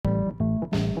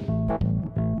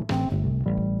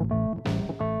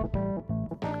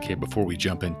Okay, before we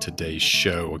jump in today's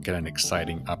show, we've got an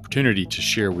exciting opportunity to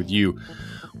share with you.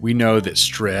 We know that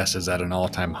stress is at an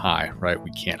all-time high, right?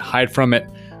 We can't hide from it.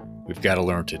 We've got to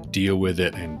learn to deal with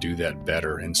it and do that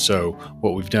better. And so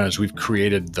what we've done is we've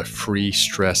created the free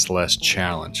Stress Less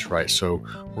Challenge, right? So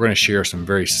we're going to share some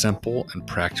very simple and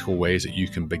practical ways that you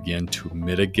can begin to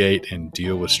mitigate and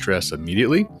deal with stress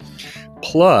immediately.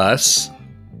 Plus,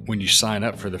 when you sign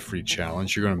up for the free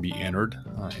challenge, you're going to be entered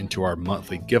into our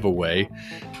monthly giveaway.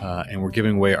 And we're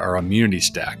giving away our immunity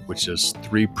stack, which is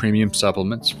 3 premium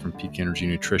supplements from Peak Energy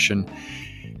Nutrition.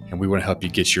 And we want to help you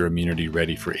get your immunity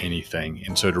ready for anything.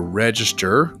 And so to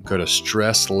register, go to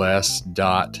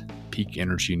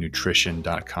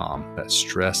stressless.peakenergynutrition.com. That's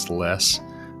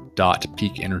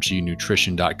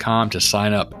stressless.peakenergynutrition.com to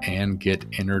sign up and get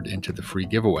entered into the free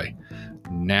giveaway.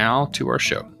 Now to our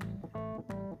show.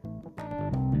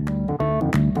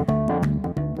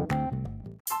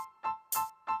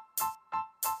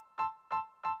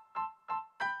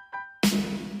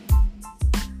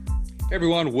 Hey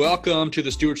everyone, welcome to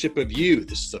the Stewardship of You.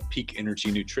 This is a Peak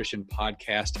Energy Nutrition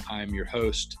podcast. I'm your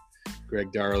host,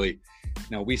 Greg Darley.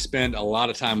 Now, we spend a lot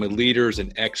of time with leaders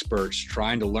and experts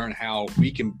trying to learn how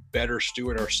we can better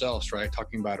steward ourselves, right?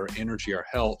 Talking about our energy, our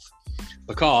health,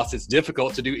 because it's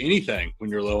difficult to do anything when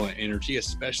you're low on energy,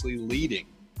 especially leading,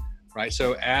 right?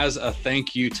 So as a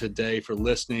thank you today for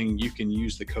listening, you can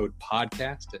use the code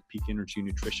podcast at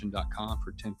peakenergynutrition.com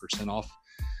for 10% off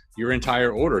your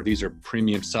entire order. These are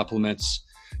premium supplements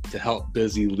to help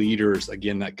busy leaders.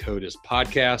 Again, that code is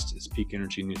podcast. It's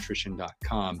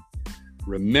peakenergynutrition.com.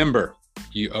 Remember,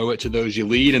 you owe it to those you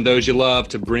lead and those you love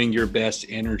to bring your best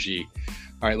energy.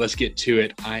 All right, let's get to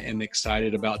it. I am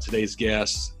excited about today's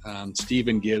guest.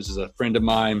 Stephen Gibbs is a friend of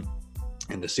mine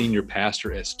and the senior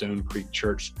pastor at Stone Creek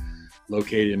Church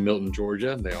located in Milton,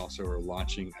 Georgia. They also are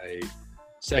launching a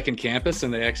second campus,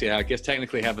 and they actually, I guess,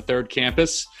 technically have a third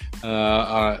campus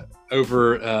over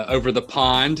the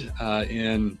pond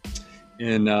in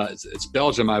it's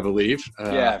Belgium, I believe.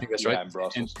 I think that's right. In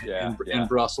Brussels. In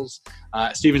Brussels.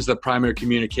 Stephen's the primary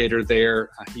communicator there.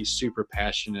 He's super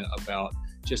passionate about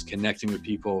just connecting with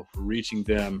people, reaching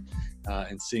them,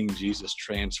 and seeing Jesus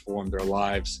transform their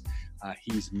lives.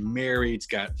 He's married. He's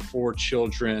got 4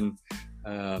 children.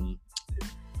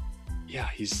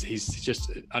 He's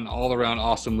just an all-around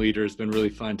awesome leader. It's been really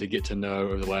fun to get to know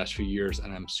over the last few years,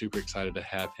 and I'm super excited to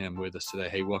have him with us today.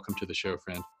 Hey, welcome to the show,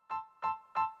 friend.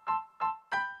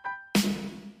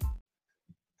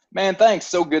 Man, thanks.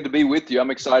 So good to be with you.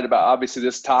 I'm excited about, obviously,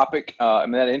 this topic.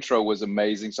 That intro was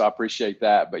amazing, so I appreciate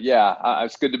that. But yeah,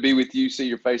 it's good to be with you, see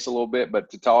your face a little bit, but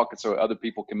to talk so other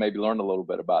people can maybe learn a little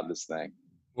bit about this thing.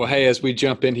 Well, hey, as we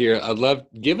jump in here,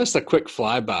 give us a quick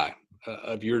flyby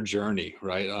of your journey,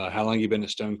 right? How long you've been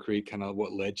at Stone Creek, kind of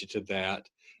what led you to that.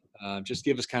 Just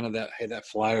give us kind of that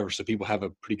flyover so people have a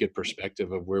pretty good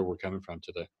perspective of where we're coming from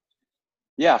today.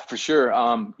 Yeah, for sure.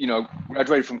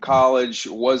 Graduated from college,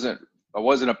 I wasn't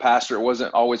a pastor. It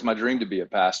wasn't always my dream to be a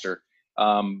pastor.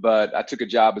 But I took a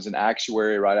job as an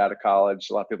actuary right out of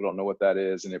college. A lot of people don't know what that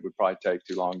is, and it would probably take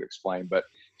too long to explain, but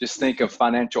just think of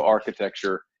financial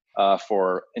architecture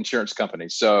for insurance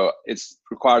companies. So it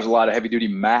requires a lot of heavy duty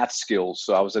math skills.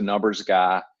 So I was a numbers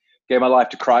guy, gave my life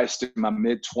to Christ in my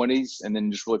mid-20s, and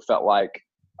then just really felt like,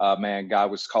 God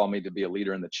was calling me to be a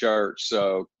leader in the church.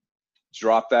 So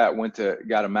dropped that,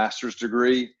 got a master's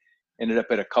degree, ended up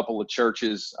at a couple of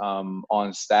churches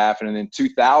on staff. And then in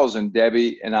 2000,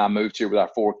 Debbie and I moved here with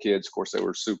our 4 kids. Of course, they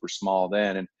were super small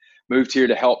then, and moved here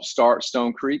to help start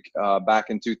Stone Creek back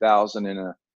in 2000 in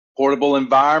a portable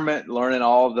environment, learning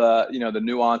all the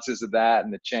nuances of that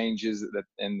and the changes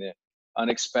and the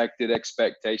unexpected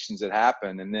expectations that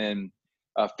happen. And then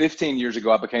 15 years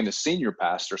ago, I became the senior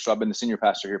pastor. So I've been the senior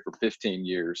pastor here for 15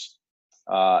 years.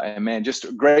 And man, just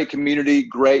a great community,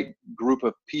 great group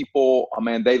of people.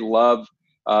 They love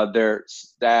their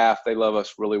staff. They love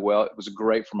us really well. It was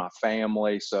great for my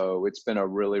family. So it's been a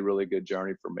really, really good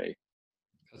journey for me.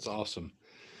 That's awesome.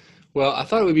 Well, I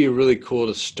thought it would be really cool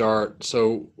to start.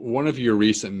 So one of your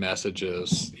recent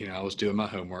messages, I was doing my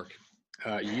homework.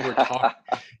 You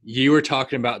were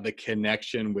talking about the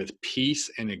connection with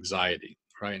peace and anxiety,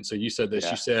 right? And so you said this.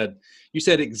 Yeah. You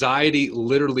said anxiety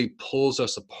literally pulls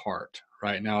us apart,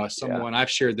 right? Now, as someone, I've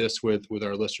shared this with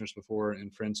our listeners before,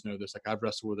 and friends know this. Like, I've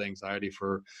wrestled with anxiety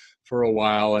for a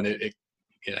while, and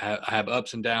I have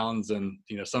ups and downs, and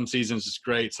some seasons it's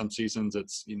great, some seasons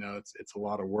it's it's a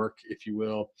lot of work, if you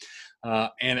will.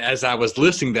 And as I was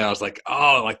listening to that, I was like,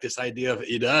 oh, like this idea of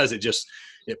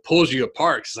it pulls you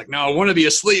apart. It's like, no, I want to be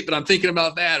asleep, but I'm thinking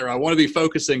about that, or I want to be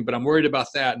focusing, but I'm worried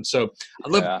about that. And so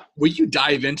will you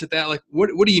dive into that? Like,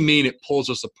 what do you mean it pulls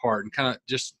us apart, and kind of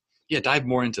just Yeah, dive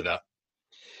more into that.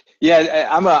 Yeah,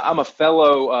 I'm a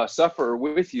fellow sufferer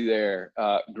with you there,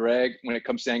 Greg. When it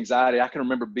comes to anxiety, I can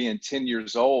remember being 10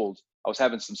 years old. I was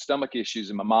having some stomach issues,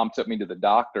 and my mom took me to the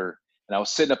doctor. And I was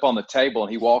sitting up on the table,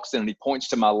 and he walks in and he points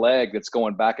to my leg that's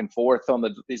going back and forth on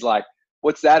the. He's like,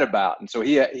 "What's that about?" And so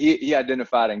he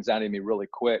identified anxiety in me really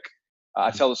quick.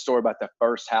 I tell the story about the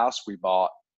first house we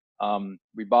bought.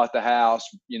 We bought the house,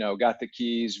 got the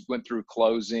keys, went through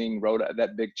closing, wrote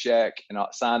that big check, and I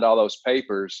signed all those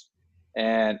papers.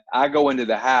 And I go into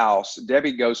the house.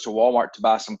 Debbie goes to Walmart to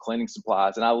buy some cleaning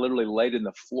supplies, and I literally laid in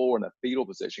the floor in a fetal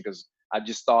position because I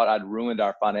just thought I'd ruined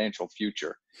our financial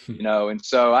future, And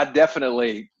so I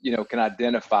definitely, can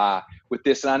identify with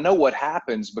this, and I know what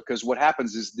happens, because what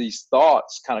happens is these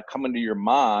thoughts kind of come into your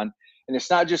mind, and it's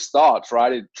not just thoughts,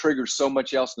 right? It triggers so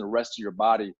much else in the rest of your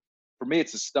body. For me,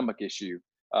 it's a stomach issue.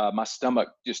 My stomach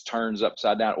just turns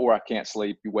upside down, or I can't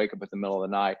sleep. You wake up in the middle of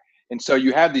the night. And so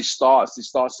you have these thoughts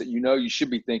that you should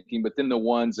be thinking, but then the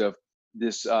ones of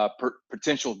this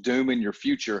potential doom in your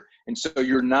future. And so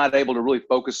you're not able to really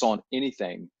focus on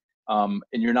anything, and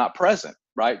you're not present,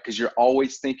 right? Because you're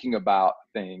always thinking about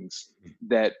things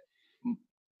that,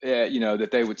 that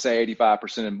they would say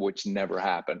 85% of which never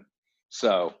happen.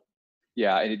 So,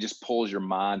 yeah, and it just pulls your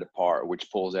mind apart,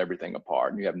 which pulls everything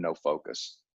apart, and you have no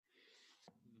focus.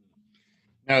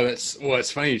 No, it's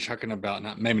funny you're talking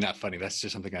about, maybe not funny. That's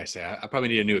just something I say. I probably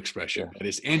need a new expression, but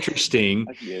it's interesting.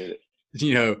 I get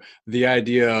it. The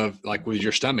idea of like with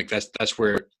your stomach, that's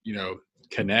where,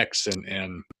 connects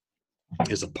and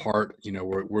is a part,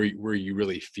 where you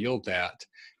really feel that.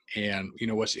 And,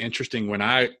 what's interesting when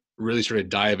I really started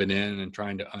diving in and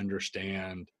trying to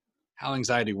understand how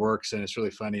anxiety works. And it's really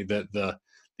funny that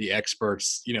the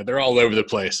experts, they're all over the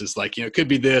place. It's like, it could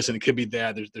be this and it could be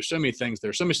that. There's so many things.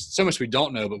 There's so much we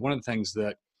don't know. But one of the things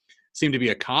that seemed to be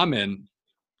a common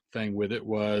thing with it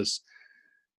was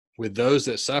with those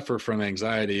that suffer from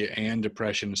anxiety and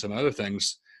depression and some other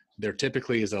things, there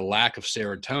typically is a lack of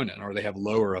serotonin, or they have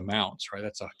lower amounts, right?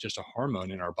 That's just a hormone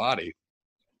in our body.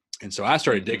 And so I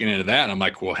started digging into that, and I'm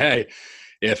like, well, hey,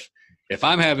 if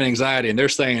I'm having anxiety and they're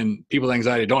saying people with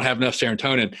anxiety don't have enough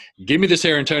serotonin, give me the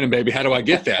serotonin, baby. How do I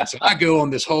get that? So I go on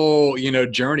this whole,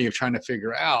 journey of trying to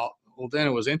figure out. Well, then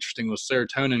it was interesting with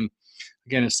serotonin.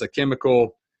 Again, it's a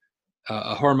chemical,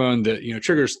 a hormone that,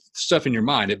 triggers stuff in your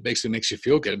mind. It basically makes you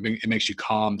feel good. It makes you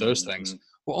calm, those things.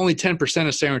 Well, only 10% of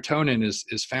serotonin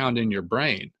is found in your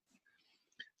brain.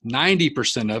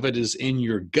 90% of it is in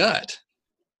your gut.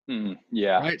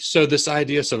 Yeah. Right. So this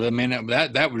idea,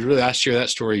 that was really, I shared that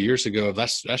story years ago.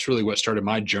 That's really what started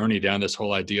my journey down this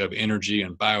whole idea of energy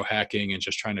and biohacking and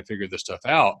just trying to figure this stuff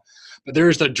out. But there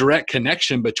is the direct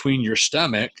connection between your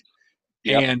stomach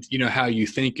and, how you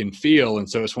think and feel. And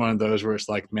so it's one of those where it's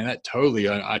like, man, I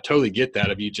totally get that.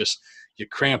 If you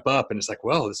cramp up, and it's like,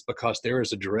 well, it's because there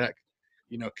is a direct,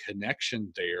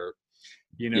 connection there,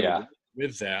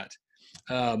 with that.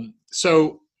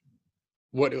 So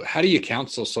how do you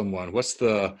counsel someone?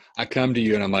 I come to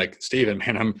you and I'm like, Stephen,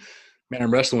 man,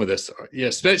 I'm wrestling with this. Yeah.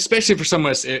 Especially for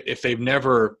someone, if they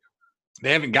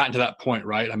haven't gotten to that point,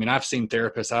 right? I mean, I've seen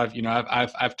therapists,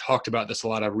 I've talked about this a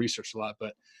lot. I've researched a lot,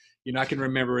 but, I can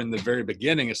remember in the very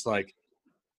beginning, it's like,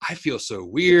 I feel so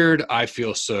weird. I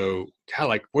feel so kind of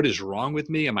like, what is wrong with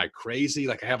me? Am I crazy?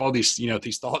 Like I have all these,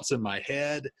 these thoughts in my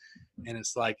head, and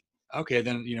it's like, okay,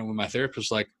 then, when my therapist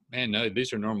was like, man, no,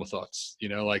 these are normal thoughts,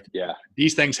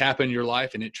 these things happen in your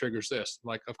life and it triggers this.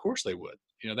 Like, of course they would,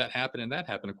 that happened and that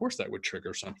happened. Of course that would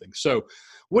trigger something. So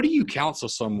what do you counsel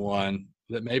someone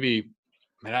that maybe,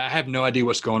 man, I have no idea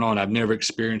what's going on. I've never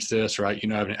experienced this, right?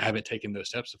 I haven't taken those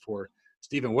steps before.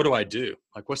 Stephen, what do I do?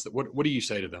 Like, what do you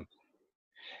say to them?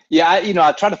 Yeah,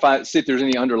 I try to see if there's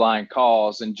any underlying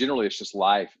cause, and generally it's just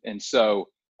life. And so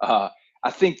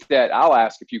I think that I'll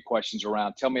ask a few questions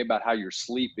around. Tell me about how you're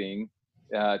sleeping.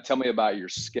 Tell me about your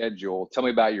schedule. Tell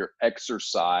me about your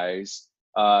exercise.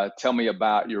 Tell me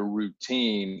about your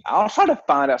routine. I'll try to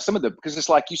find out because it's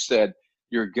like you said,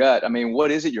 your gut. I mean,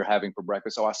 what is it you're having for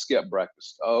breakfast? Oh, I skipped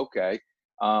breakfast. Oh, okay.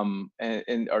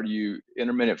 And are you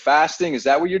intermittent fasting? Is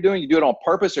that what you're doing? You do it on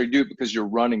purpose, or you do it because you're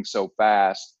running so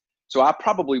fast? So I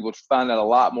probably would find out a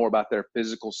lot more about their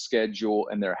physical schedule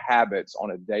and their habits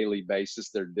on a daily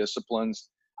basis, their disciplines.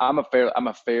 I'm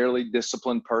a fairly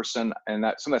disciplined person, and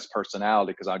some of that's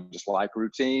personality because I just like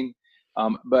routine.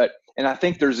 And I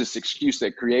think there's this excuse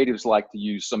that creatives like to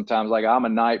use sometimes, like I'm a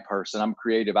night person, I'm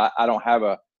creative, I don't have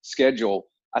a schedule.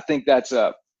 I think that's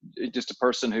just a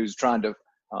person who's trying to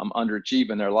underachieve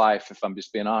in their life, if I'm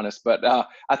just being honest. But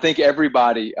I think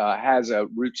everybody has a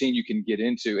routine you can get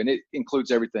into, and it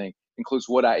includes everything. It includes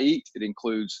what I eat. It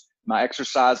includes my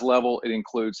exercise level. It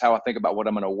includes how I think about what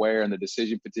I'm going to wear and the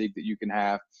decision fatigue that you can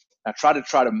have. I try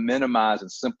to minimize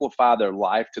and simplify their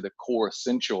life to the core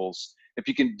essentials. If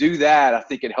you can do that, I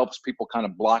think it helps people kind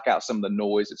of block out some of the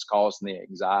noise that's causing the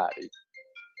anxiety.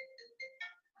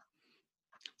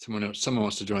 Someone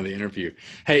wants to join the interview.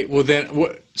 Hey, well then,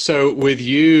 so with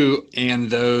you and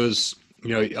those,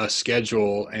 a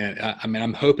schedule, and I mean,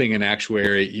 I'm hoping an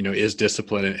actuary, is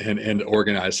disciplined and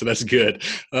organized. So that's good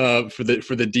for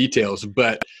the details.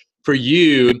 But for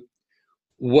you,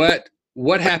 what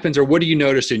happens, or what do you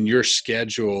notice in your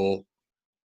schedule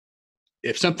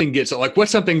if something gets like,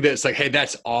 what's something that's like, hey,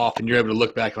 that's off, and you're able to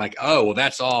look back like, oh, well,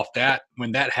 that's off. That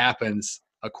when that happens,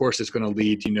 of course, it's going to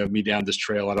lead, me down this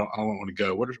trail I don't want to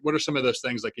go. What are some of those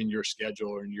things like in your schedule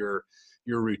or in your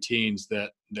routines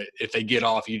that if they get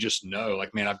off, you just know,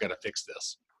 like, man, I've got to fix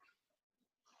this?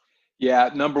 Yeah,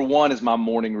 number one is my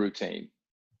morning routine.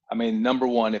 I mean, number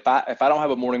one, if I don't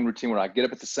have a morning routine where I get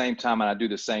up at the same time and I do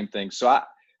the same thing, so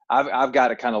I've got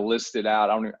to kind of list it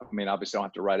out. Obviously, I don't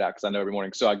have to write it out because I know every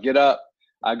morning. So I get up,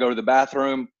 I go to the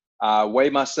bathroom, I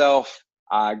weigh myself,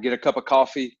 I get a cup of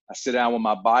coffee, I sit down with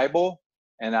my Bible,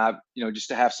 and just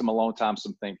to have some alone time,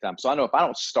 some think time. So I know if I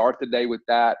don't start the day with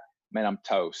that, man, I'm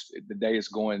toast. The day is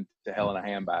going to hell in a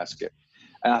handbasket.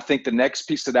 And I think the next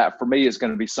piece of that for me is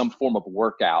going to be some form of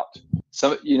workout.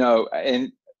 So,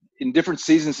 and in different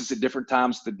seasons, it's at different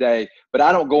times of the day, but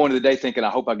I don't go into the day thinking, I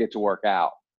hope I get to work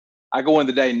out. I go in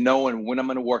the day knowing when I'm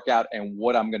going to work out and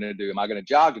what I'm going to do. Am I going to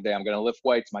jog today? I'm going to lift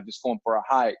weights. Am I just going for a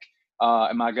hike?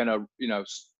 Am I going to,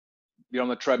 be on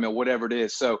the treadmill, whatever it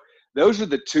is. So those are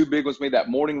the two big ones for me, that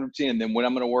morning routine, and then when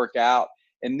I'm going to work out.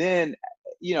 And then,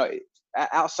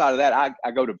 outside of that,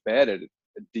 I go to bed at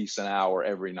a decent hour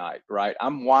every night, right?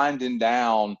 I'm winding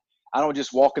down. I don't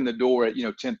just walk in the door at,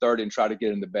 10:30 and try to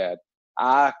get into bed.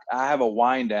 I have a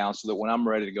wind down so that when I'm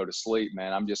ready to go to sleep,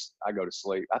 man, I go to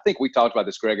sleep. I think we talked about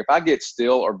this, Greg. If I get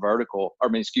still or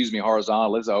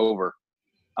horizontal, it's over.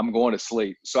 I'm going to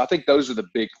sleep. So I think those are the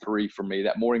big three for me: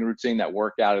 that morning routine, that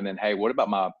workout, and then, hey, what about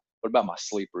my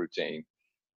sleep routine?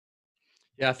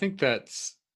 Yeah, I think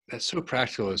that's so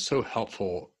practical. It's so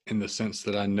helpful in the sense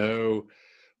that I know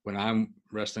when I'm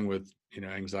wrestling with,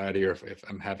 anxiety, or if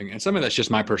I'm having, and some of that's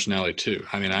just my personality too.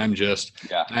 I mean, I'm just,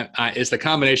 Yeah. it's the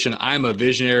combination. I'm a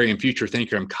visionary and future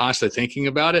thinker. I'm constantly thinking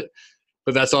about it,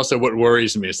 but that's also what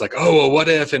worries me. It's like, oh, well, what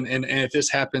if, and if this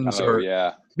happens, Oh or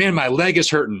yeah. man, my leg is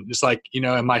hurting. It's like,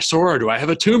 am I sore? Or do I have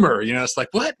a tumor? It's like,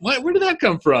 what, where did that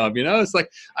come from? It's like,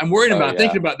 I'm worried Oh about yeah.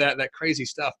 thinking about that crazy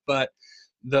stuff. But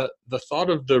the thought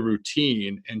of the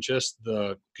routine and just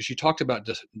because you talked about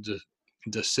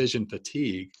decision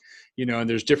fatigue, and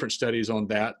there's different studies on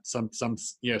that. Some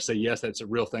say yes, that's a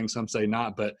real thing. Some say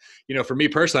not. But for me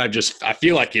personally, I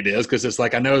feel like it is, because it's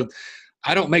like I know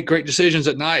I don't make great decisions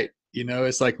at night.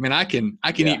 It's like, man, I can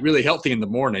Yeah. eat really healthy in the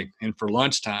morning and for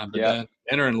lunchtime, but Yeah. then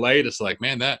dinner and late, it's like,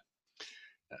 man,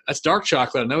 that's dark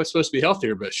chocolate. I know it's supposed to be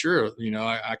healthier, but sure,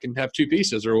 I can have two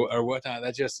pieces or whatnot.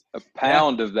 That just A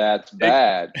pound of that's it,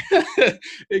 bad.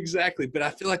 exactly. But I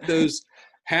feel like those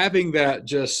having that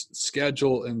just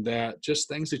schedule and that just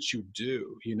things that you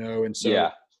do, and so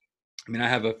Yeah. I mean, I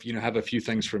have a few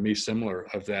things for me similar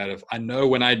of that. If I know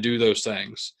when I do those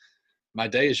things, my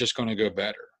day is just going to go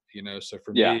better, So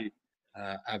for Yeah. me,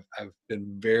 I've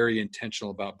been very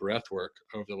intentional about breath work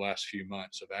over the last few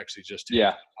months of actually just taking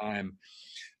Yeah. time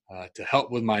to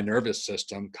help with my nervous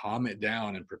system, calm it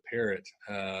down and prepare it.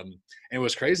 And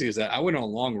what's crazy is that I went on a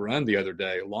long run the other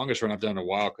day, longest run I've done in a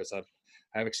while, because I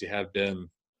actually have been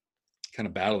kind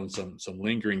of battling some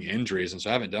lingering injuries, and so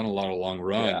I haven't done a lot of long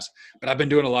runs. But I've been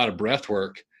doing a lot of breath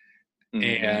work,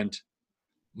 Mm-hmm. and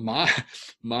my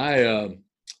my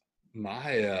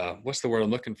what's the word I'm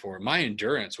looking for? My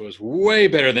endurance was way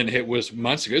better than it was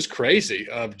months ago. It's crazy.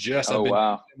 Oh I've been doing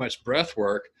wow. so much breath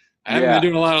work. I haven't been Yeah.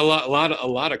 doing a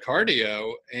lot of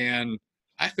cardio, and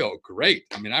I felt great.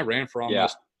 I mean, I ran for Yeah.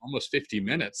 almost 50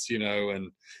 minutes, and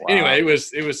anyway, Wow.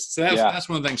 it was so Yeah. that's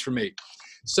one of the things for me.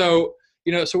 So,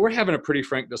 so we're having a pretty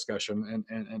frank discussion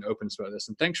and openness about this,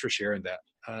 and thanks for sharing that.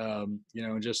 And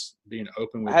just being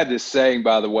open I with. had this saying,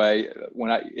 by the way,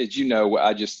 as you know,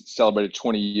 I just celebrated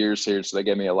 20 years here, so they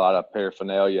gave me a lot of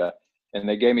paraphernalia, and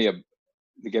they gave me a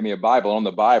Bible. On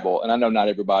the Bible, and I know not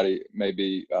everybody may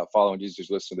be following Jesus who's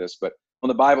listening to this, but on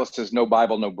the Bible it says, "No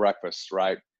Bible, no breakfast,"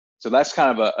 right? So that's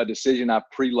kind of a decision I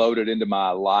preloaded into my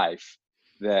life,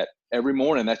 that every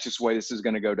morning that's just the way this is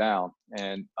going to go down.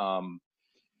 And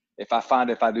if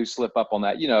I do slip up on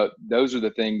that, those are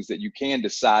the things that you can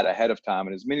decide ahead of time.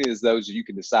 And as many as those that you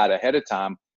can decide ahead of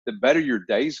time, the better your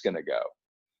day's going to go.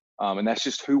 And that's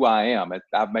just who I am.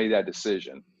 I've made that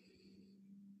decision.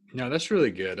 No, that's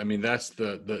really good. I mean, that's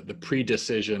the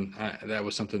pre-decision. That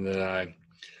was something that I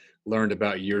learned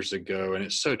about years ago, and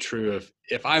it's so true.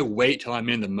 If I wait till I'm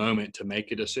in the moment to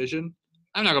make a decision,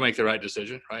 I'm not gonna make the right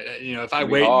decision, right? If It's I gonna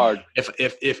be wait, hard.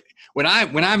 if when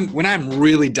I'm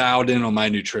really dialed in on my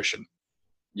nutrition,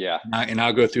 Yeah. and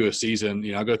I'll go through a season,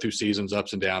 I'll go through seasons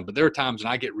ups and downs, but there are times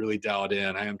when I get really dialed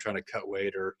in. I am trying to cut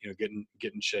weight or get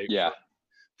in shape Yeah.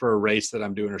 for a race that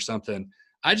I'm doing or something.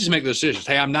 I just make those decisions.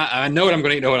 Hey, I know what I'm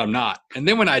going to eat, know what I'm not. And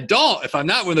then when I don't, if I'm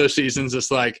not one of those seasons, it's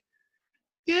like,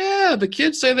 yeah, the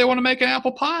kids say they want to make an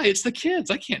apple pie. It's the kids.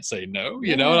 I can't say no,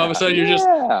 and all of a Yeah. sudden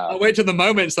Yeah. I'll wait till the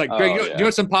moment. It's like, Greg, Oh do you yeah.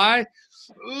 want some pie?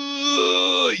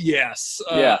 Ooh, yes.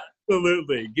 Yeah.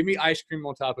 Absolutely. Give me ice cream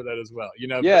on top of that as well,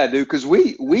 but Yeah, dude, because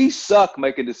we suck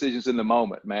making decisions in the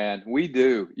moment, man. We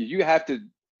do. You have to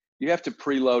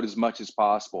preload as much as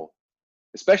possible,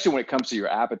 especially when it comes to your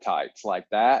appetites like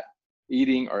that,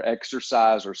 eating or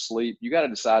exercise or sleep. You got to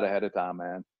decide ahead of time,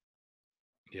 man.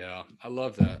 yeah, I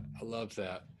love that. I love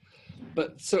that.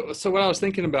 But so what I was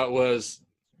thinking about was,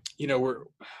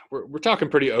 we're talking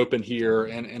pretty open here,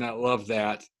 and I love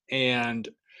that. And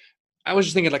I was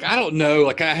just thinking, like, I don't know,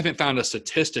 like, I haven't found a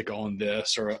statistic on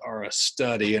this or a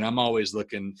study, and I'm always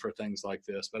looking for things like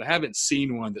this, but I haven't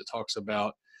seen one that talks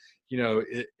about,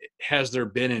 has there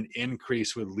been an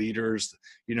increase with leaders,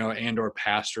 and or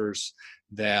pastors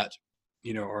that,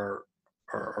 are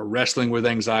wrestling with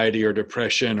anxiety or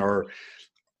depression, or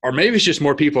maybe it's just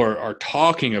more people are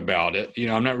talking about it.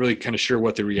 I'm not really kind of sure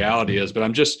what the reality is, but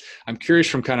I'm curious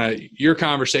from kind of your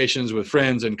conversations with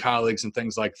friends and colleagues and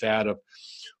things like that of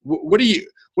what do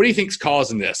you think is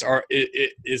causing this?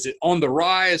 Is it on the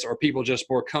rise? Are people just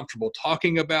more comfortable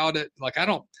talking about it? Like, I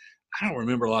don't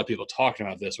remember a lot of people talking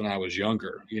about this when I was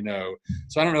younger,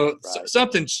 so I don't know. Right.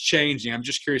 Something's changing. I'm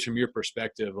just curious from your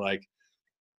perspective, like,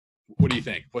 what do you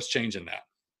think? What's changing that?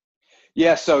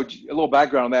 Yeah, so a little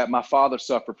background on that. My father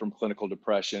suffered from clinical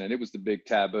depression, and it was the big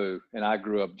taboo. And I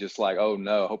grew up just like, oh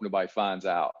no, hope nobody finds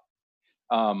out.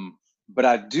 But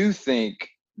I do think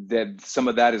that some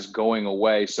of that is going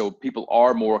away, so people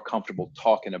are more comfortable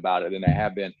talking about it than they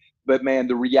have been. But man,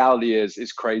 the reality is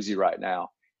it's crazy right now.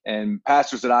 And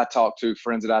pastors that I talk to,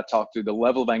 friends that I talk to, the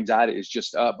level of anxiety is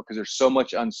just up because there's so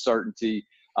much uncertainty.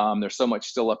 There's so much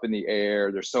still up in the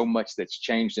air. There's so much that's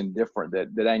changed and different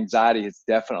that anxiety has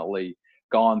definitely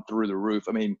gone through the roof.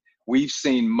 I mean, we've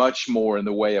seen much more in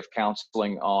the way of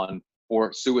counseling on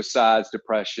for suicides,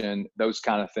 depression, those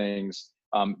kind of things.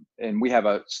 And we have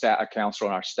a counselor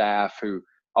on our staff who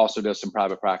also does some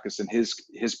private practice, and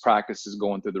his practice is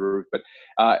going through the roof. But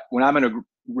when I'm in a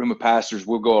room of pastors,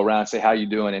 we'll go around and say, "How you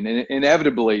doing?" And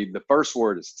inevitably, the first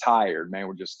word is tired. Man,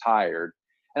 we're just tired.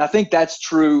 And I think that's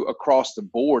true across the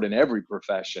board in every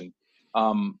profession.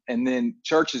 And then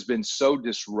church has been so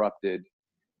disrupted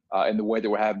in the way that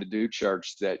we're having to do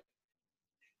church that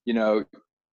you know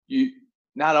you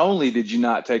not only did you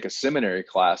not take a seminary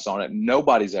class on it,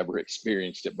 nobody's ever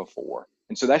experienced it before.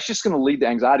 And so that's just going to lead to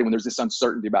anxiety when there's this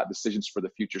uncertainty about decisions for the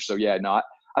future. So yeah,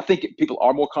 I think people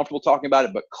are more comfortable talking about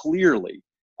it, but clearly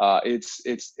it's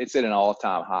at an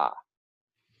all-time high.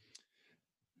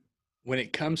 When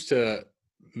it comes to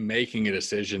making a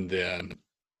decision, then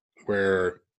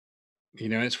where,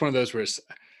 it's one of those where is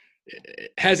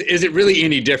it really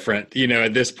any different,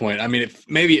 at this point? I mean,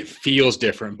 maybe it feels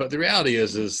different, but the reality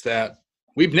is that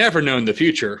we've never known the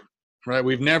future, right?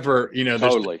 We've never,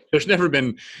 Totally. there's never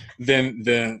been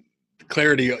the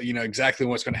clarity, exactly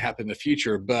what's going to happen in the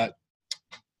future. But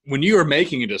when you are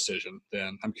making a decision,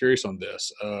 then I'm curious on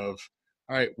this of,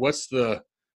 all right, what's your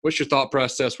thought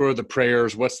process? What are the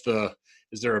prayers?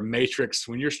 Is there a matrix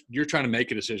when you're trying to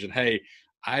make a decision? Hey,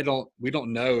 we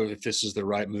don't know if this is the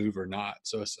right move or not.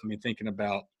 So thinking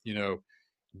about,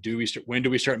 when do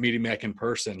we start meeting back in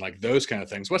person? Like those kind of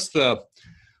things. What's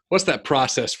that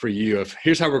process for you of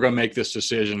here's how we're going to make this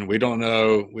decision. We don't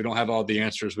know. We don't have all the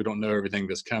answers. We don't know everything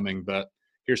that's coming, but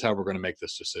here's how we're going to make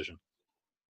this decision.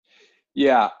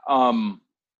 Yeah.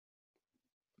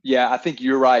 Yeah, I think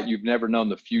you're right. You've never known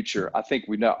the future. I think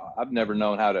I've never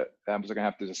known I was going to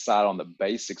have to decide on the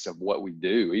basics of what we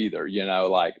do either,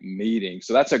 like meetings.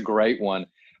 So that's a great one.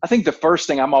 I think the first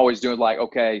thing I'm always doing is like,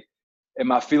 okay,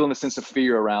 am I feeling a sense of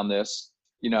fear around this?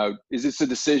 Is this a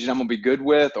decision I'm going to be good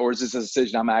with, or is this a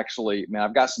decision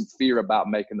I've got some fear about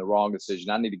making the wrong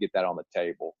decision. I need to get that on the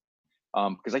table.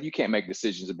 Because you can't make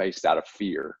decisions based out of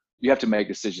fear. You have to make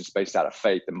decisions based out of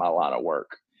faith in my line of work.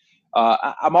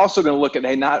 I'm also going to look at,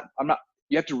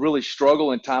 you have to really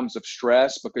struggle in times of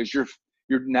stress because your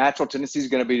natural tendency is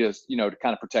going to be to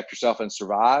kind of protect yourself and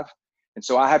survive. And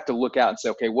so I have to look out and say,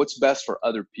 okay, what's best for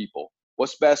other people?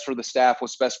 what's best for the staff,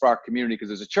 what's best for our community. Because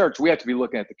as a church, we have to be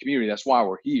looking at the community. That's why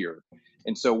we're here.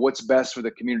 And so what's best for the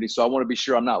community? So I want to be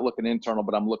sure I'm not looking internal,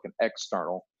 but I'm looking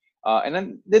external.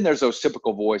 And then there's those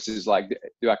typical voices like,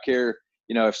 do I care?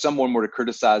 If someone were to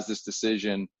criticize this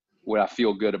decision, would I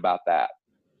feel good about that?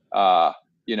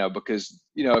 Because,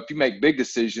 if you make big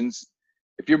decisions,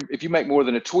 if you make more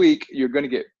than a tweak, you're going to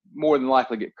get more than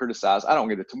likely get criticized. We don't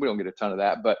get a ton of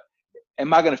that, but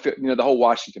am I going to feel, the whole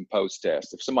Washington Post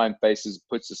test? If somebody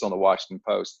puts this on the Washington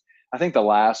Post, I think the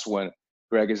last one,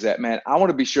 Greg, is that, man, I want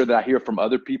to be sure that I hear from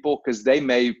other people because they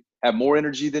may have more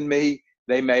energy than me.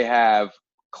 They may have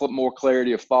more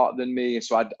clarity of thought than me. And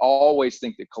so I always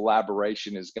think that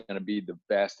collaboration is going to be the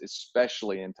best,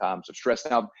 especially in times of stress.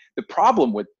 Now, the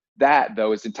problem with that,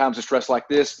 though, is in times of stress like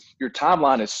this, your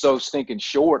timeline is so stinking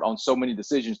short on so many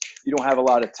decisions. You don't have a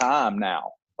lot of time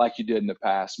now like you did in the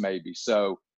past, maybe.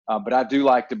 So, but I do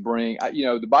like to bring,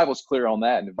 the Bible's clear on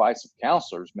that, and advice of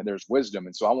counselors, there's wisdom.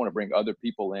 And so I want to bring other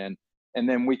people in, and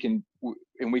then we can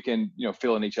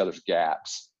fill in each other's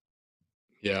gaps.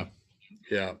 Yeah.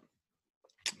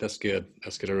 That's good.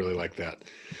 I really like that.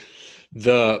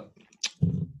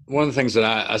 One of the things that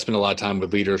I spend a lot of time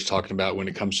with leaders talking about when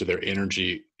it comes to their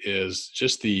energy is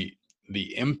just the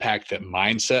impact that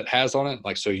mindset has on it.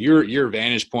 Like, so your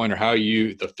vantage point or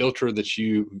the filter that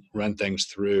you run things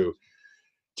through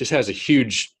just has a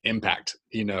huge impact,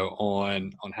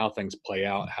 on how things play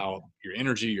out, how your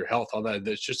energy, your health, all that.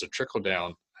 That's just a trickle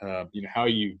down, how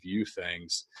you view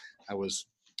things. I was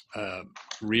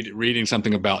reading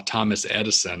something about Thomas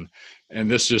Edison, and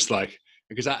this just like,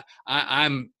 because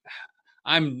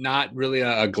I'm not really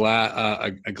a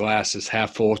glass is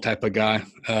half full type of guy.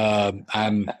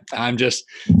 I'm just,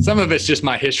 some of it's just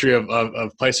my history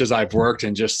of places I've worked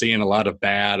and just seeing a lot of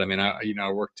bad. I mean,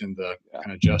 I worked in the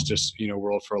kind of justice,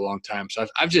 world for a long time. So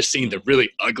I've just seen the really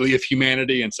ugly of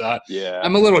humanity. And so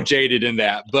I'm a little jaded in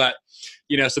that, but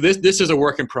so this is a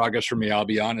work in progress for me, I'll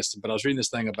be honest. But I was reading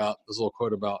this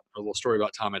little story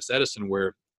about Thomas Edison,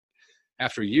 where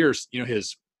after years,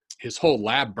 his whole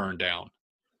lab burned down.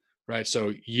 Right.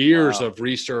 So years of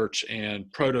research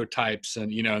and prototypes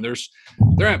and,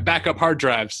 there aren't backup hard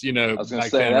drives, I was going to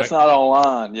say, that's not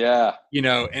online. Yeah.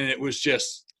 And it was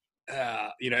just,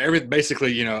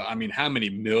 basically, how many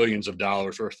millions of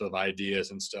dollars worth of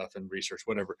ideas and stuff and research,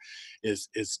 whatever is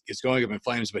going up in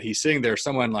flames. But he's sitting there,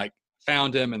 someone like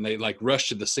found him and they like rushed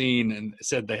to the scene and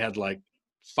said they had like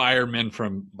firemen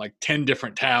from like 10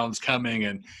 different towns coming,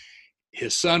 and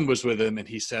his son was with him, and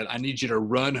he said, I need you to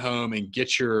run home and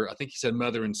get I think he said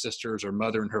mother and sisters or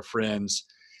mother and her friends,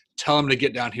 tell them to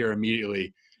get down here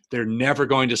immediately. They're never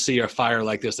going to see a fire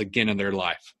like this again in their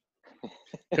life.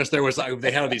 Because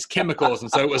they had all these chemicals. And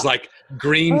so it was like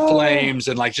green flames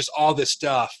and like just all this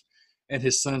stuff. And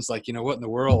his son's like, what in the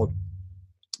world?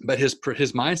 But his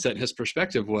mindset, his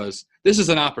perspective was, this is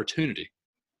an opportunity.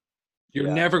 You're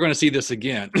never going to see this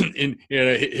again. And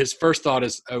his first thought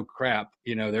is, oh crap,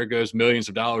 there goes millions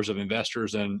of dollars of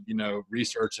investors and,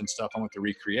 research and stuff I want to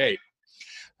recreate.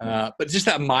 But just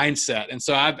that mindset. And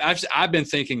so I've been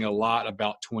thinking a lot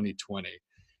about 2020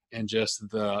 and just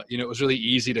it was really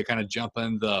easy to kind of jump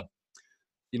in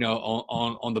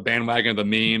on the bandwagon of the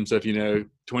memes of,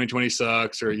 2020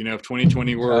 sucks, or, if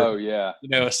 2020 were,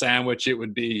 a sandwich, it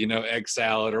would be, egg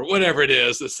salad or whatever it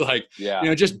is. It's like,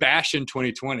 just bashing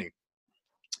 2020.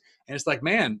 And it's like,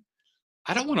 man,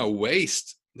 I don't want to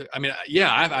waste. I mean,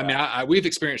 we've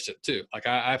experienced it too. Like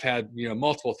I've had,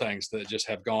 multiple things that just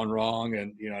have gone wrong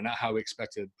and, not how we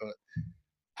expected, but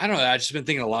I don't know. I've just been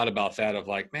thinking a lot about that of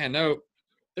like, man, no,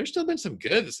 there's still been some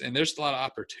goods and there's a lot of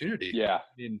opportunity. Yeah. I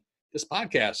mean, this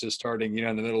podcast is starting,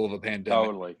 in the middle of a pandemic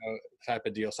totally. Type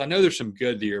of deal. So I know there's some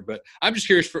good here, but I'm just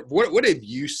curious for what have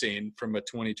you seen from a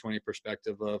 2020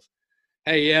 perspective of,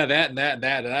 hey, yeah,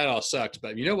 that all sucks,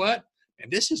 but you know what? And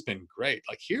this has been great.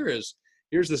 Like here's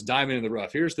this diamond in the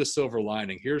rough. Here's this silver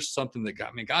lining. Here's something that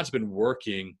God's been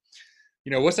working.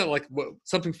 What's that like?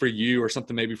 Something for you, or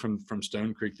something maybe from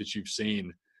Stone Creek that you've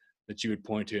seen that you would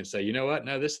point to and say, you know what?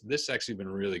 No, this actually been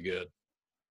really good.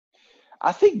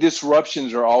 I think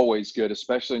disruptions are always good,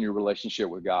 especially in your relationship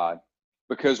with God,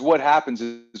 because what happens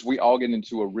is we all get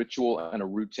into a ritual and a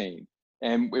routine,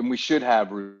 and we should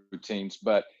have routines,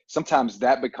 but sometimes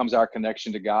that becomes our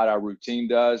connection to God. Our routine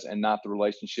does, and not the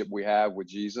relationship we have with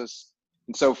Jesus.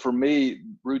 And so for me,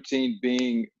 routine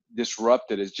being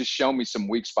disrupted is just shown me some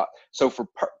weak spots. So for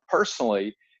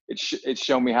personally, it's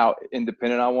shown me how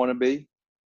independent I want to be.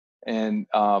 And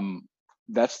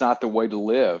that's not the way to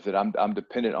live, that I'm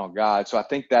dependent on God. So I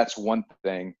think that's one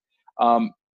thing.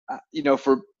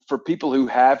 For people who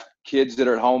have kids that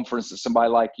are at home, for instance, somebody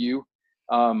like you,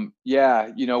 Yeah,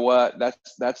 you know what?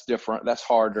 That's different. That's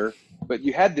harder. But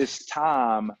you had this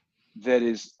time that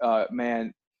is,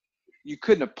 man, you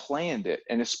couldn't have planned it,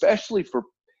 and especially for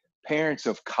parents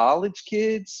of college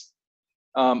kids.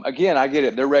 Again, I get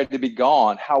it. They're ready to be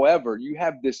gone. However, you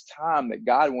have this time that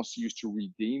God wants to use to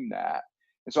redeem that.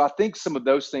 And so I think some of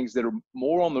those things that are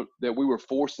more that we were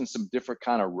forced in some different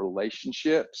kind of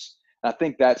relationships. And I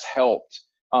think that's helped.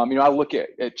 I look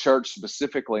at church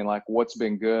specifically and like what's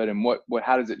been good and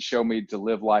how does it show me to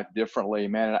live life differently,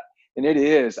 man. And it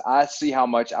is, I see how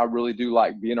much I really do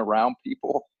like being around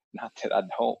people. Not that I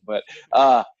don't,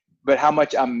 but how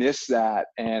much I miss that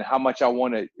and how much I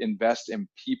want to invest in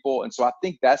people. And so I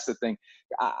think that's the thing.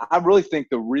 I really think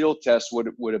the real test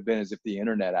would have been is if the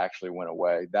internet actually went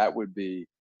away. That would be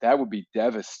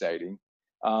devastating.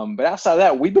 But outside of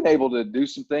that, we've been able to do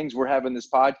some things. We're having this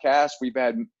podcast. We've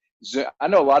had Zoom. I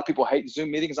know a lot of people hate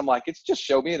Zoom meetings. I'm like, it's just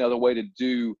show me another way to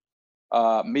do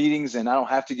meetings, and I don't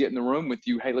have to get in the room with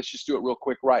you. Hey, let's just do it real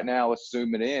quick right now. Let's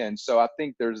Zoom it in. So I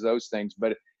think there's those things.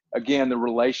 But again, the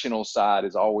relational side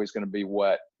is always going to be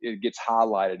what it gets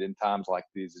highlighted in times like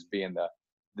these as being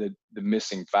the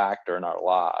missing factor in our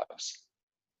lives.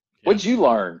 Yeah. What'd you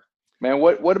learn, man?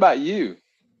 What about you?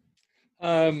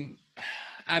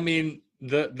 I mean,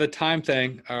 the time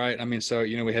thing. All right. I mean, so,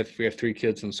 we have 3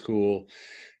 kids in school,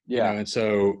 and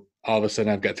so all of a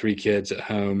sudden I've got 3 kids at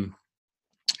home.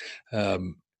 I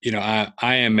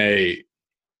am a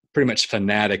pretty much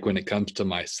fanatic when it comes to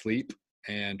my sleep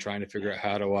and trying to figure out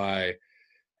how do I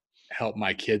help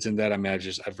my kids in that. I mean,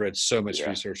 I've read so much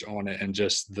research on it, and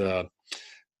just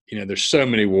there's so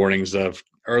many warnings of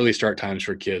early start times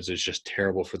for kids is just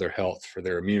terrible for their health, for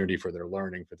their immunity, for their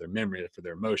learning, for their memory, for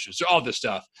their emotions, all this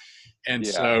stuff. And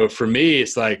so for me,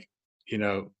 it's like,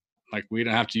 like we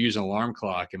don't have to use an alarm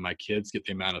clock and my kids get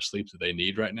the amount of sleep that they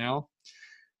need right now.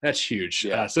 That's huge.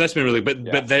 So that's been really,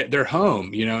 but they're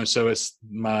home, and so it's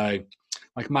my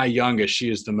youngest, she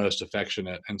is the most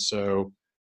affectionate. And so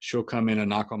she'll come in and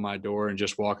knock on my door and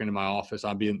just walk into my office.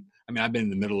 I've been in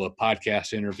the middle of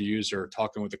podcast interviews or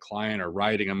talking with a client or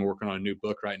writing. I'm working on a new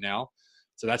book right now.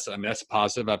 So that's a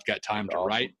positive. I've got time to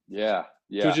write. Yeah.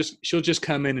 She'll just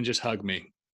come in and just hug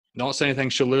me. Don't say anything.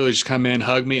 She'll literally just come in,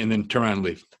 hug me, and then turn around and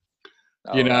leave.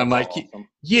 I'm like, awesome.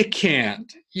 You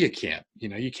can't, you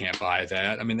can't buy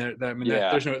that. I mean,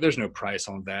 there's no price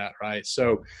on that. Right.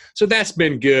 So that's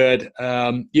been good.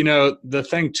 The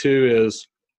thing too is,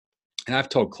 and I've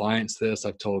told clients this,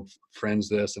 I've told friends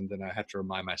this, and then I have to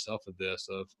remind myself of this,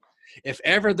 of if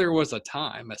ever there was a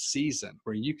season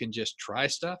where you can just try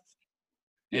stuff,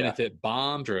 and if it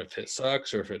bombs or if it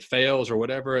sucks or if it fails or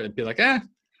whatever, it'd be like, there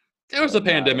was a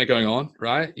pandemic going on.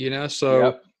 Right.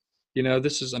 So,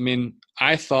 this is,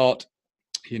 I thought,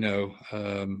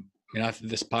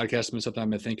 this podcast has been something I've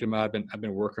been thinking about. I've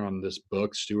been working on this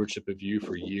book, Stewardship of You,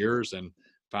 for years, and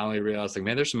finally realized, like,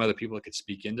 man, there's some other people that could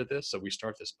speak into this. So we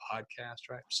start this podcast,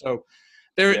 right? So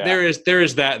there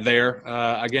is that there.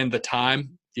 Again, the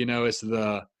time, is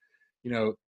the,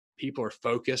 people are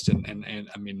focused and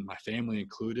I mean, my family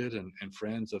included and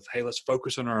friends of, hey, let's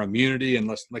focus on our immunity and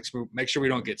let's make sure we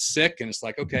don't get sick. And it's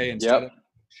like, okay, instead of,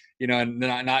 and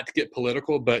not to get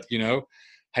political, but,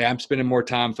 hey, I'm spending more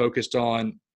time focused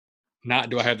on not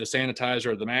do I have the sanitizer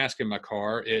or the mask in my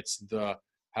car? It's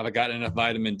have I gotten enough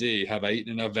vitamin D? Have I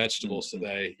eaten enough vegetables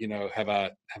today? Have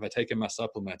I taken my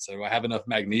supplements? Do I have enough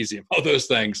magnesium? All those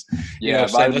things.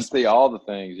 Vitamin C, all the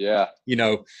things. Yeah.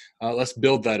 Let's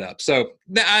build that up. So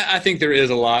I think there is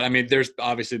a lot. I mean, there's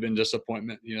obviously been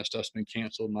disappointment. Stuff's been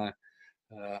canceled. My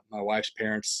wife's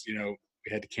parents,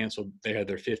 we had to cancel. They had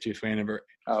their 50th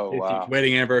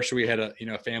wedding anniversary. We had a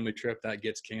family trip that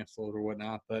gets canceled or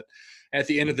whatnot. But at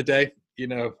the end of the day,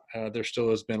 there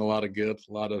still has been a lot of good,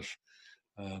 a lot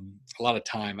of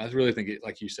time. I really think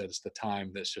like you said, it's the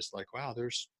time that's just like, wow,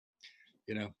 there's,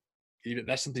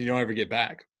 that's something you don't ever get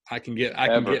back. I can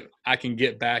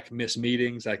get back missed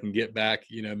meetings. I can get back,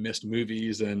 missed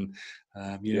movies and,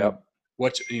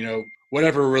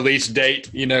 whatever release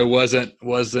date, wasn't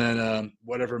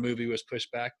whatever movie was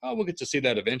pushed back. Oh, we'll get to see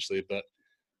that eventually. But,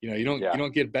 you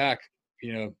don't get back,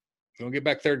 you don't get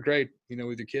back third grade,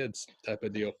 with your kids type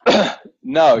of deal.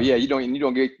 No. Yeah. You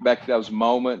don't get back those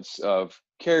moments of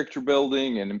character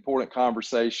building and important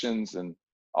conversations and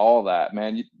all that,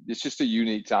 man. It's just a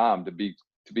unique time to be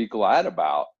glad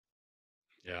about.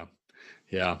 Yeah.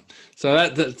 Yeah. So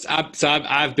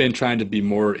I've been trying to be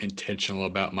more intentional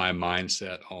about my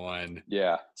mindset on,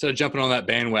 instead of jumping on that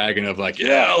bandwagon of like,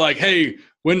 hey,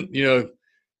 when,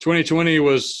 2020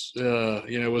 was,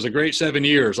 was a great 7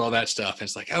 years, all that stuff. And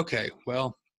it's like, okay,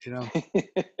 well,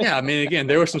 again,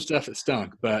 there was some stuff that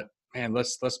stunk, but man,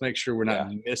 let's make sure we're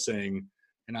not missing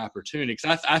an opportunity.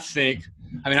 Because I think,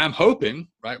 I'm hoping,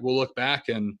 right, we'll look back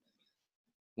in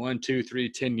 1, 2, 3,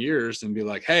 10 years and be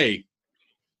like, hey,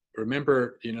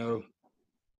 remember,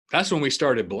 that's when we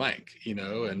started blank,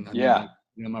 and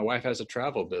my wife has a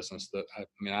travel business that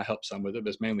I help some with it, but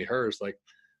it's mainly hers. Like,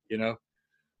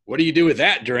 what do you do with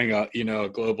that during a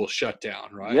global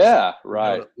shutdown, right? Yeah, so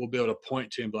right. we'll be able to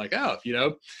point to and be like, oh,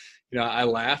 I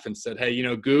laugh and said, hey,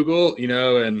 Google,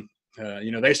 and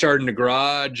they started in the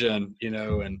garage, and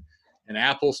and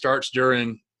Apple starts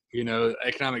during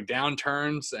economic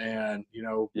downturns, and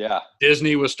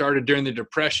Disney was started during the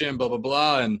Depression, blah blah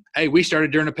blah, and hey, we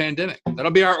started during a pandemic.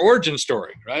 That'll be our origin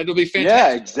story, right? It'll be fantastic.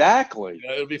 Yeah, exactly.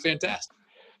 It'll be fantastic.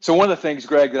 So one of the things,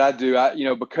 Greg, that I do,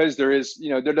 because there is,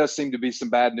 there does seem to be some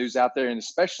bad news out there, and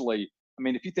especially,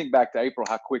 if you think back to April,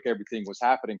 how quick everything was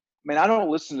happening. I don't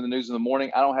listen to the news in the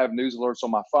morning. I don't have news alerts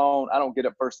on my phone. I don't get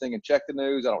up first thing and check the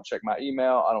news. I don't check my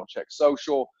email. I don't check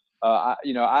social. I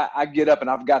get up and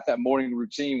I've got that morning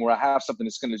routine where I have something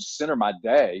that's going to center my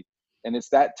day. And it's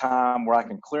that time where I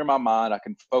can clear my mind. I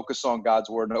can focus on God's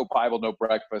word, no Bible, no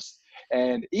breakfast.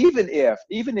 And even if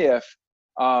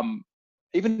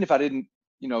I didn't,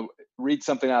 read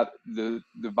something out the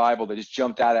Bible that just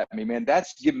jumped out at me, man,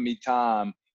 that's giving me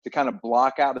time to kind of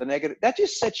block out the negative. That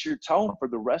just sets your tone for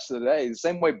the rest of the day. The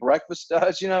same way breakfast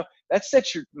does, that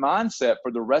sets your mindset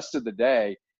for the rest of the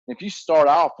day. And if you start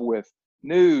off with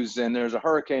news and there's a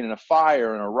hurricane and a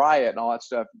fire and a riot and all that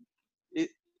stuff,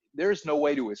 there's no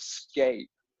way to escape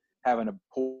having a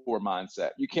poor mindset.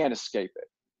 You can't escape it.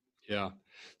 Yeah.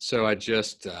 So I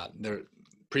just,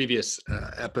 previous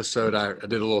episode, I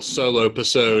did a little solo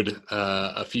episode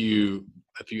a few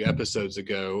episodes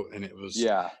ago, and it was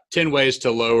 10 ways to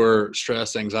lower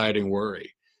stress, anxiety, and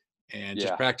worry, and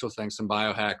just practical things, some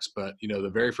biohacks. But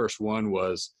the very first one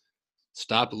was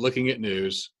stop looking at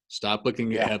news, stop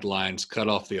looking at headlines, cut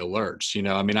off the alerts.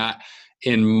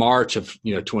 In March of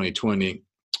 2020,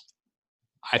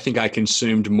 I think I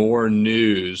consumed more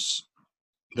news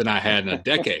than I had in a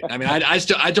decade.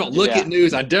 I don't look at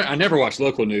news. I never watch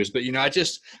local news, but I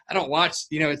don't watch.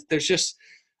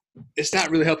 It's not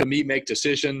really helping me make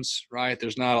decisions, right?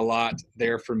 There's not a lot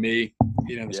there for me,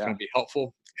 that's going to be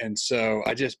helpful. And so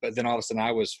but then all of a sudden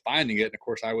I was finding it, and of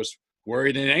course I was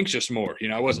worried and anxious more.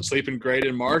 I wasn't sleeping great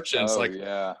in March, and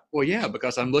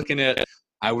because I'm looking at.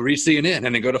 I would read CNN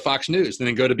and then go to Fox News, and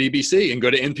then go to BBC and go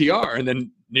to NPR, and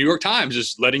then New York Times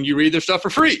is letting you read their stuff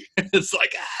for free. It's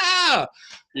like,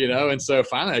 and so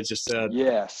finally I just said,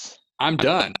 yes, I'm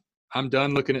done. I'm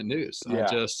done looking at news. I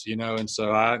just, and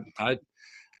so I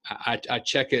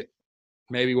check it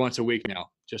maybe once a week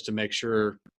now, just to make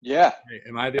sure. Yeah. Hey,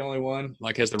 am I the only one?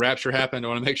 Like, has the rapture happened? I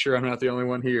want to make sure I'm not the only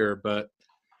one here, but.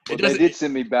 Well, they did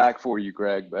send me back for you,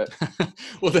 Greg, but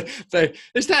well,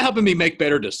 it's not helping me make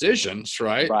better decisions,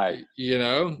 right? Right.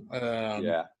 I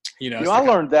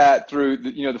learned that through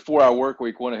the 4-hour work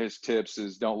week. One of his tips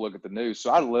is don't look at the news.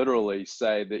 So I literally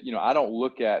say that, I don't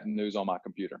look at news on my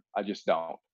computer. I just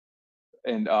don't.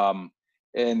 And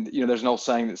there's an old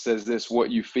saying that says this: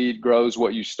 what you feed grows,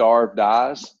 what you starve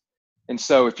dies. And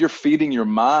so if you're feeding your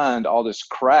mind all this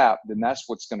crap, then that's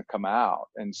what's going to come out.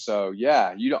 And so,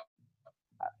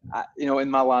 in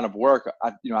my line of work,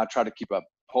 I try to keep a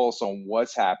pulse on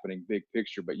what's happening, big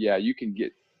picture. But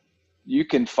you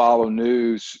can follow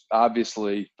news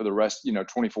obviously for the rest,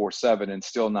 24/7 and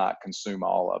still not consume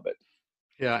all of it.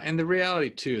 Yeah. And the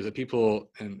reality too is that people,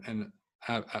 and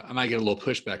I might get a little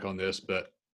pushback on this,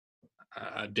 but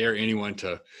I dare anyone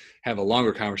to have a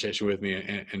longer conversation with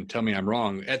me and tell me I'm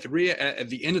wrong. At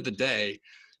the end of the day,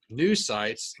 news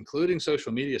sites, including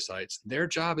social media sites, their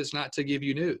job is not to give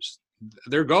you news.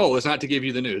 Their goal is not to give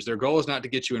you the news. Their goal is not to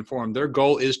get you informed. Their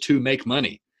goal is to make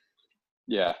money.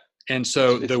 Yeah. And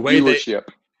so it's the way viewership.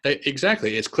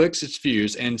 Exactly, it's clicks, it's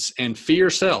views, and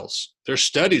fear sells. There's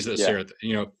studies that say,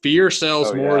 fear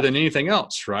sells more than anything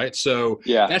else, right? So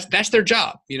that's their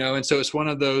job, and so it's one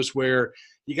of those where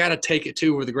you got to take it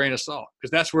too with a grain of salt,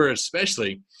 because that's where,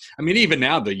 especially, even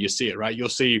now that you see it, right? You'll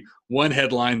see one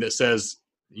headline that says,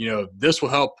 this will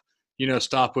help,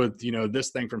 stop with,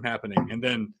 this thing from happening, and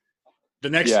then the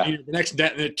next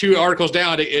 2 articles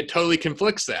down, it totally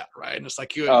conflicts that, right? And it's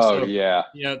like so you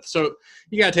got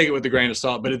to take it with a grain of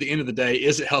salt. But at the end of the day,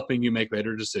 is it helping you make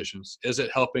better decisions? Is it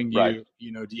helping you? Right.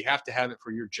 Do you have to have it for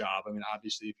your job?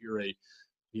 Obviously, if you're a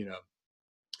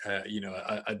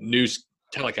news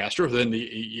telecaster, then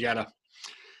you gotta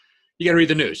read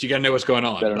the news. You gotta know what's going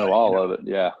on. Better know all of it.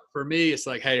 Yeah. For me, it's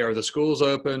like, hey, are the schools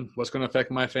open? What's going to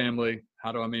affect my family?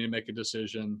 How do I need to make a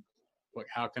decision?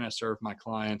 How can I serve my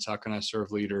clients? How can I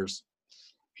serve leaders?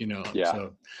 Yeah.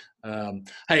 So,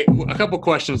 hey, a couple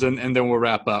questions and then we'll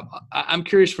wrap up. I'm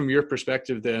curious from your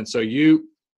perspective then. So you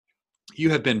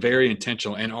have been very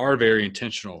intentional and are very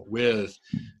intentional with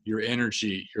your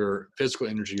energy, your physical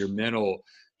energy, your mental,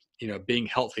 being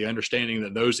healthy, understanding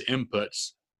that those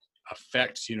inputs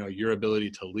affect, your ability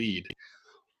to lead.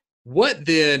 What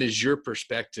then is your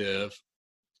perspective,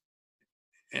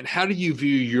 and how do you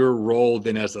view your role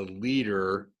then as a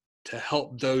leader to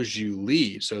help those you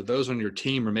lead? So those on your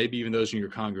team, or maybe even those in your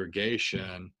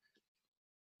congregation,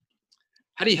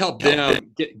 how do you help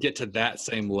them get to that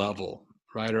same level,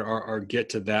 right? Or get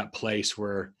to that place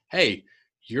where, hey,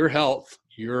 your health,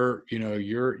 your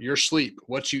sleep,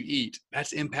 what you eat,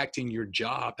 that's impacting your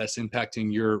job, that's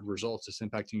impacting your results, it's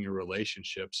impacting your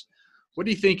relationships. What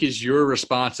do you think is your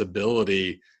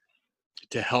responsibility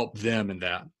to help them in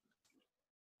that?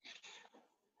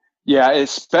 Yeah,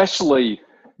 especially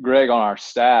Greg on our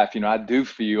staff, I do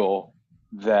feel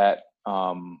that,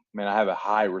 I have a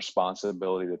high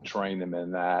responsibility to train them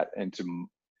in that and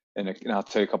I'll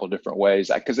tell you a couple of different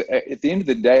ways. Because at the end of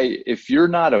the day, if you're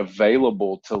not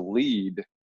available to lead,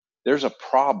 there's a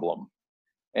problem.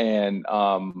 And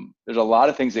there's a lot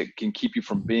of things that can keep you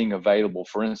from being available.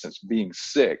 For instance, being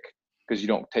sick because you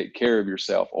don't take care of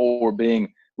yourself, or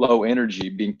being low energy,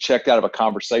 being checked out of a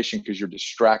conversation because you're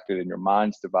distracted and your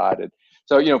mind's divided.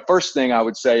 So, first thing I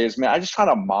would say is, man, I just try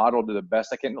to model to the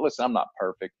best I can. Listen, I'm not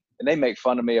perfect. And they make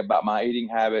fun of me about my eating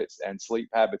habits and sleep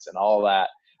habits and all that.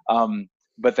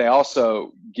 But they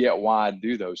also get why I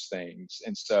do those things.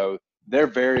 And so they're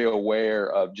very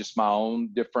aware of just my own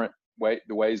different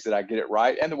the ways that I get it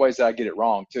right and the ways that I get it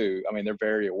wrong too. I mean, they're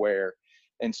very aware.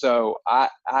 And so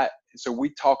so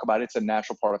we talk about it's a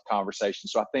natural part of conversation.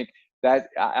 So I think that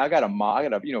I got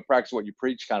to practice what you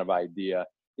preach kind of idea.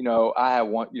 I have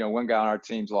one guy on our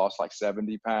team's lost like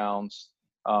 70 pounds.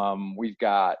 We've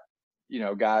got,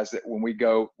 guys that when we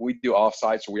do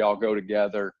offsites, so we all go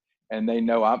together, and they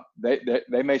know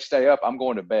they may stay up. I'm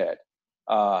going to bed.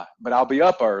 But I'll be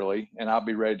up early and I'll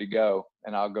be ready to go,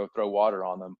 and I'll go throw water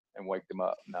on them and wake them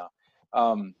up.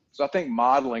 So I think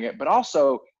modeling it, but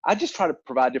also I just try to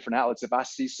provide different outlets. If I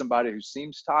see somebody who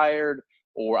seems tired,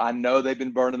 or I know they've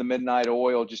been burning the midnight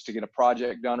oil just to get a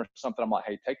project done or something, I'm like,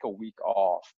 hey, take a week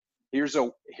off. Here's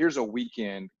a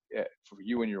weekend for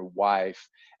you and your wife.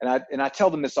 And I tell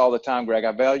them this all the time, Greg.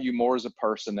 I value more as a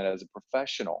person than as a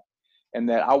professional, and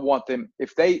that I want them,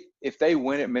 if they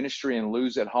win at ministry and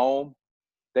lose at home,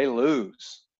 they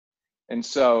lose. And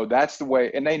so that's the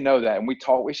way, and they know that. And we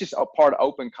talk, it's just a part of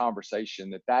open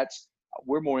conversation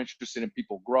we're more interested in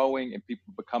people growing and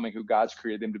people becoming who God's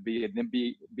created them to be, and them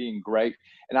being great.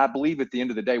 And I believe at the end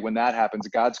of the day, when that happens,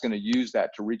 God's going to use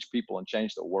that to reach people and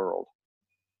change the world.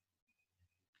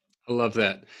 I love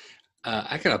that.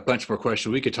 I got a bunch more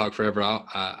questions. We could talk forever.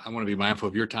 I want to be mindful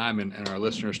of your time and our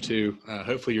listeners too.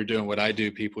 Hopefully you're doing what I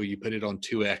do, people. You put it on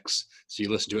 2X, so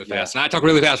you listen to it fast. And I talk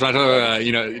really fast when I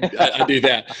talk, I do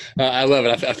that. I love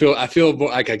it. I feel more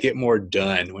like I get more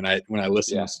done when I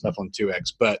listen to stuff on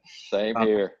 2X. But same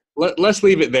here. Let's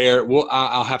leave it there.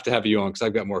 I'll have to have you on because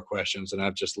I've got more questions, and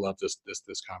I've just loved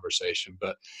this conversation.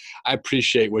 But I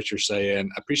appreciate what you're saying.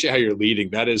 I appreciate how you're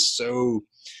leading. That is so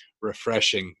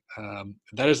refreshing.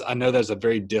 I know that's a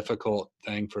very difficult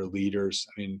thing for leaders.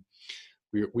 I mean,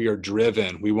 we are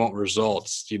driven. We want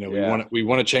results. We want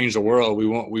to change the world.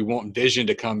 We want vision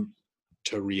to come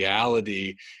to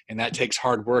reality, and that takes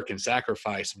hard work and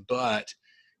sacrifice. But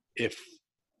if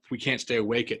we can't stay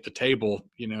awake at the table,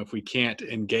 if we can't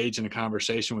engage in a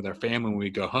conversation with our family when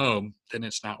we go home, then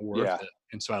it's not worth it.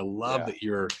 And so I love that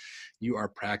you are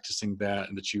practicing that,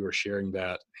 and that you are sharing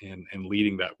that and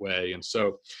leading that way. And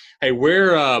so, hey,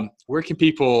 where can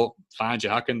people find you?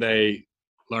 How can they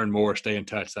learn more, stay in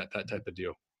touch, that type of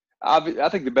deal? I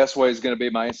think the best way is going to be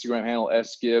my Instagram handle,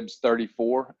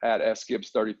 sgibbs34, at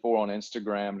sgibbs34 on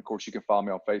Instagram. Of course, you can follow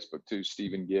me on Facebook too,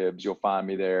 Stephen Gibbs. You'll find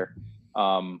me there.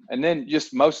 And then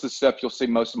just most of the stuff, you'll see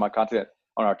most of my content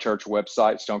on our church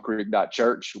website,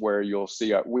 stonecreek.church, where you'll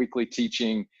see our weekly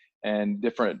teaching and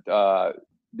different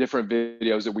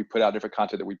videos that we put out, different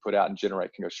content that we put out, and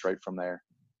Generate can go straight from there.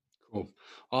 Cool.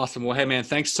 Awesome. Well, hey man,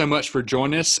 thanks so much for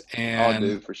joining us. And I'll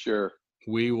do for sure.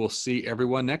 We will see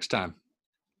everyone next time.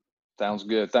 Sounds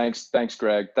good. Thanks,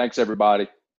 Greg. Thanks, everybody.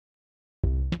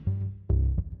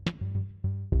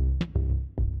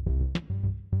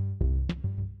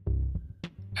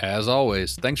 As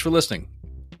always, thanks for listening.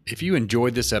 If you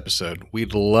enjoyed this episode,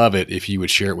 we'd love it if you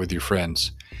would share it with your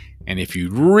friends. And if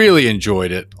you really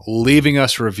enjoyed it, leaving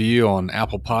us a review on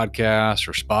Apple Podcasts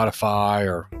or Spotify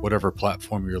or whatever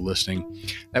platform you're listening,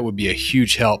 that would be a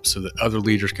huge help so that other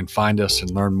leaders can find us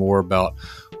and learn more about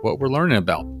what we're learning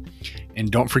about.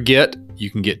 And don't forget, you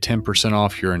can get 10%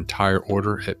 off your entire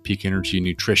order at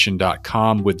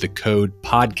peakenergynutrition.com with the code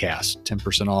podcast,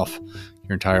 10% off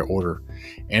your entire order.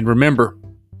 And remember,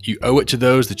 you owe it to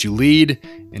those that you lead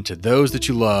and to those that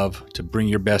you love to bring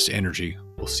your best energy.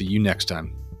 We'll see you next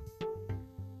time.